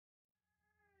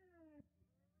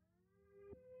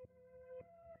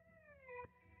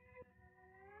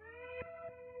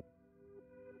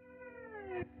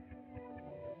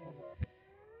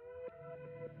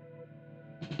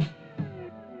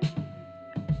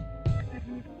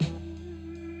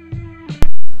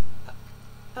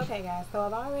Okay guys, so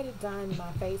I've already done my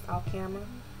face off camera.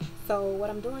 So what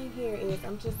I'm doing here is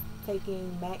I'm just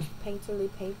taking MAC Painterly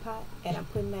Paint Pot and I'm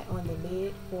putting that on the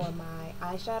lid for my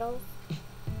eyeshadows.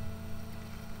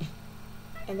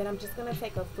 And then I'm just going to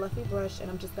take a fluffy brush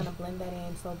and I'm just going to blend that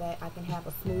in so that I can have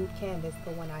a smooth canvas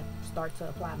for when I start to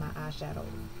apply my eyeshadows.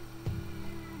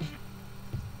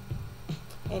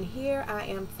 And here I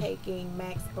am taking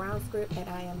MAC's Brown Script and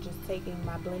I am just taking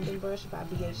my blending brush by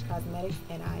BH Cosmetics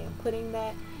and I am putting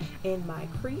that in my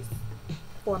crease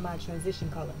for my transition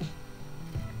color.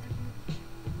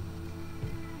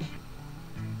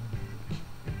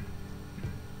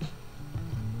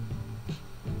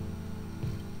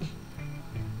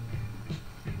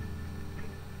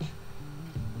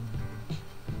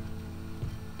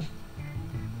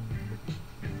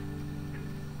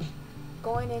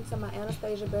 Going into my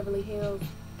Anastasia Beverly Hills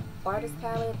Artist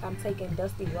Palette, I'm taking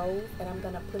Dusty Rose and I'm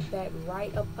going to put that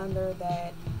right up under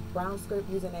that brown script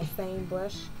using that same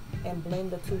brush and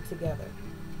blend the two together.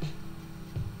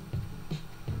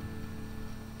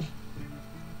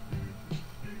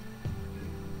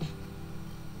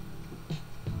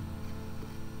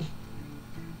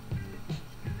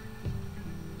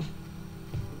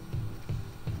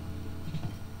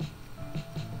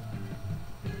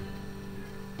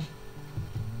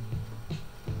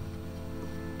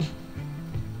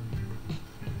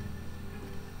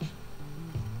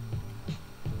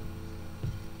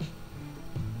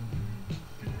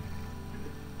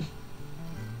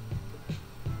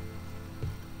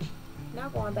 Now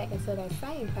going back into that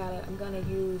same palette, I'm going to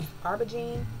use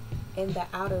Aubergine in the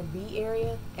outer V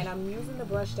area, and I'm using the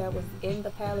brush that was in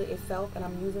the palette itself, and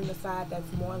I'm using the side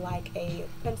that's more like a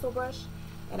pencil brush,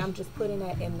 and I'm just putting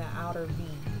that in the outer V,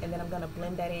 and then I'm going to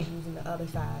blend that in using the other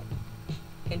side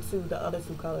into the other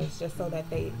two colors just so that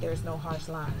there's no harsh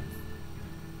lines.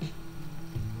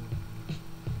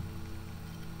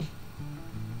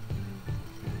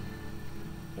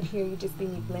 And here you just see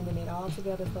me blending it all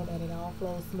together so that it all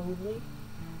flows smoothly.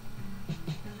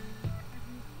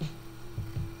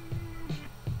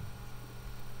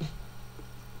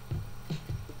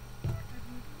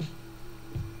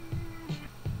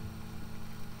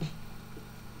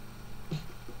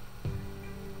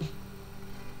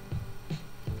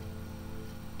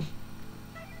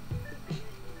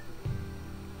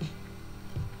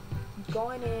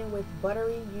 Going in with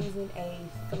Buttery using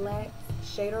a flat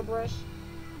shader brush,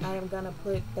 I am going to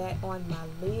put that on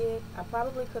my lid. I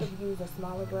probably could have used a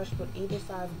smaller brush, but either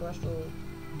size brush will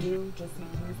do. Just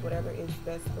use whatever is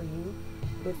best for you.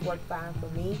 This worked fine for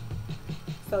me.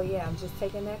 So yeah, I'm just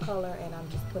taking that color and I'm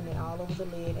just putting it all over the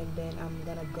lid, and then I'm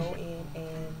going to go in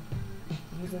and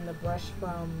using the brush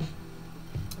from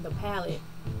the palette,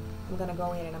 I'm going to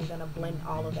go in and I'm going to blend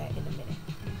all of that in a minute.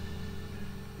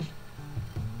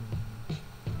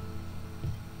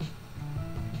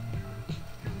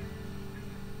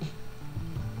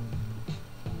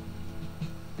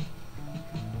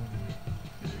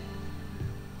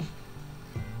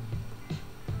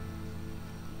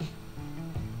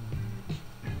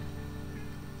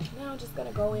 Now I'm just going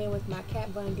to go in with my Kat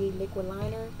Von D liquid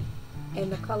liner,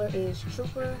 and the color is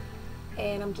Trooper,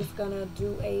 and I'm just going to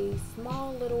do a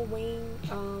small little wing.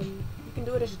 You can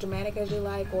do it as dramatic as you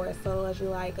like or as subtle as you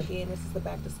like. Again, this is the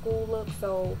back to school look,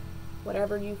 so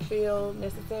whatever you feel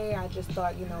necessary. I just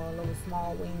thought, you know, a little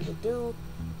small wing would do,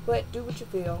 but do what you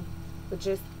feel. But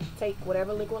just take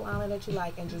whatever liquid liner that you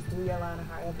like and just do your liner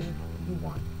however you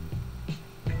want.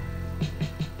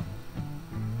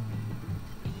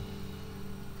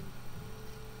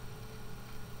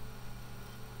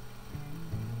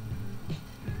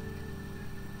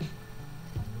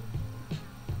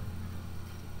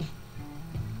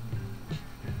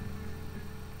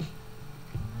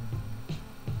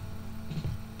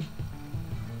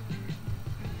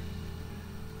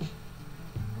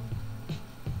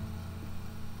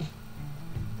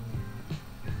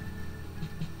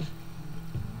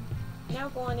 Now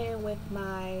going in with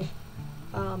my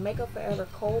Makeup Forever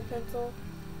Kohl pencil,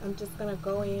 I'm just gonna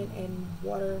go in and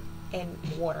water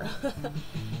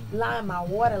line my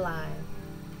waterline.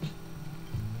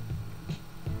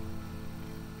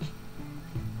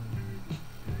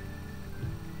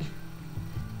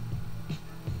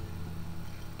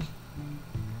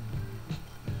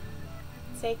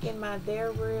 Taking my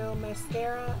They're Real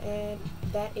mascara, and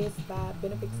that is by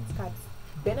Benefits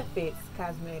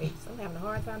Cosmetics. I'm having a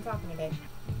hard time talking today.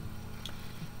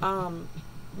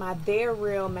 My They're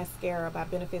Real mascara by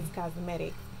Benefits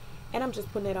Cosmetics, and I'm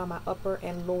just putting it on my upper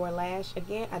and lower lash.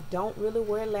 Again, I don't really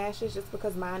wear lashes just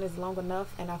because mine is long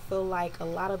enough, and I feel like a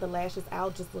lot of the lashes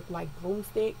out just look like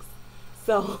broomsticks.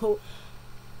 So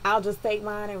I'll just take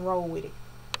mine and roll with it.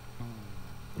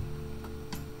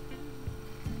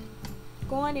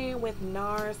 Going in with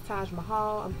NARS Taj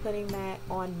Mahal, I'm putting that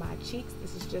on my cheeks.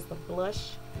 This is just a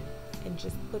blush, and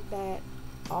just put that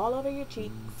all over your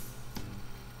cheeks.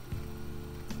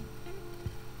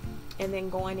 And then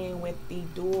going in with the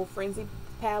Dual Frenzy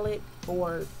palette,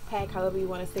 or pack, however you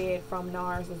want to say it, from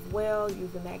NARS as well,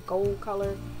 using that gold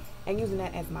color and using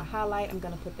that as my highlight. I'm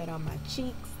going to put that on my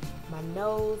cheeks, my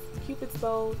nose, cupid's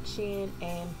bow, chin,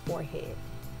 and forehead.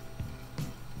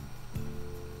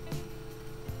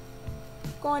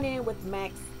 Going in with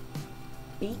MAC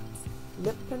Beat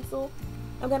lip pencil.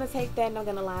 I'm going to take that and I'm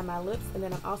going to line my lips, and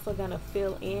then I'm also going to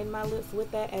fill in my lips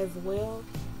with that as well.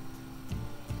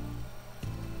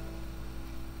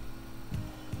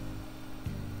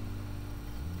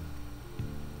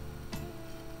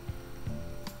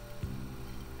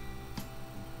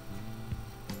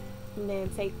 And then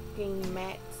taking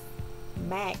MAC's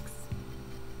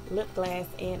lip gloss,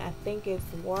 and I think it's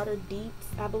Water Deeps,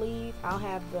 I believe. I'll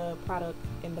have the product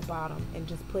in the bottom, and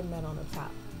just putting that on the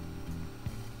top.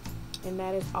 And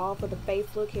that is all for the face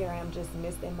look. Here I am just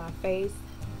misting my face.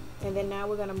 And then now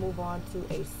we're going to move on to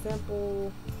a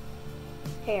simple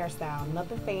hairstyle.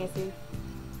 Nothing fancy,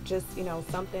 just, you know,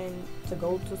 something to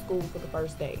go to school for the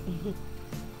first day.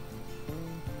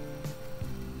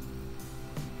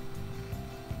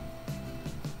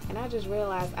 And I just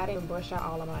realized I didn't brush out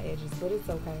all of my edges, but it's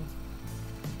okay.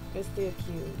 It's still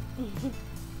cute.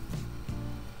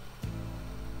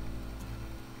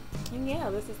 And yeah,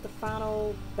 this is the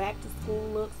final back to school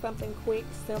look. Something quick,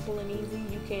 simple, and easy.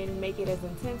 You can make it as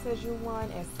intense as you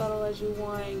want, as subtle as you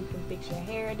want. You can fix your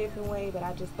hair a different way, but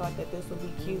I just thought that this would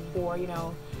be cute for, you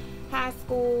know, high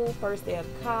school, first day of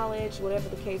college, whatever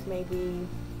the case may be.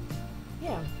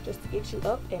 Yeah, just to get you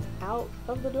up and out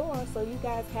of the door, so you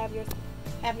guys have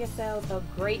yourselves a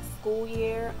great school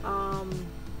year.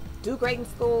 Do great in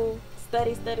school.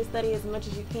 Study as much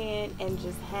as you can, and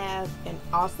just have an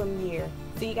awesome year.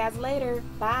 See you guys later.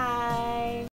 Bye.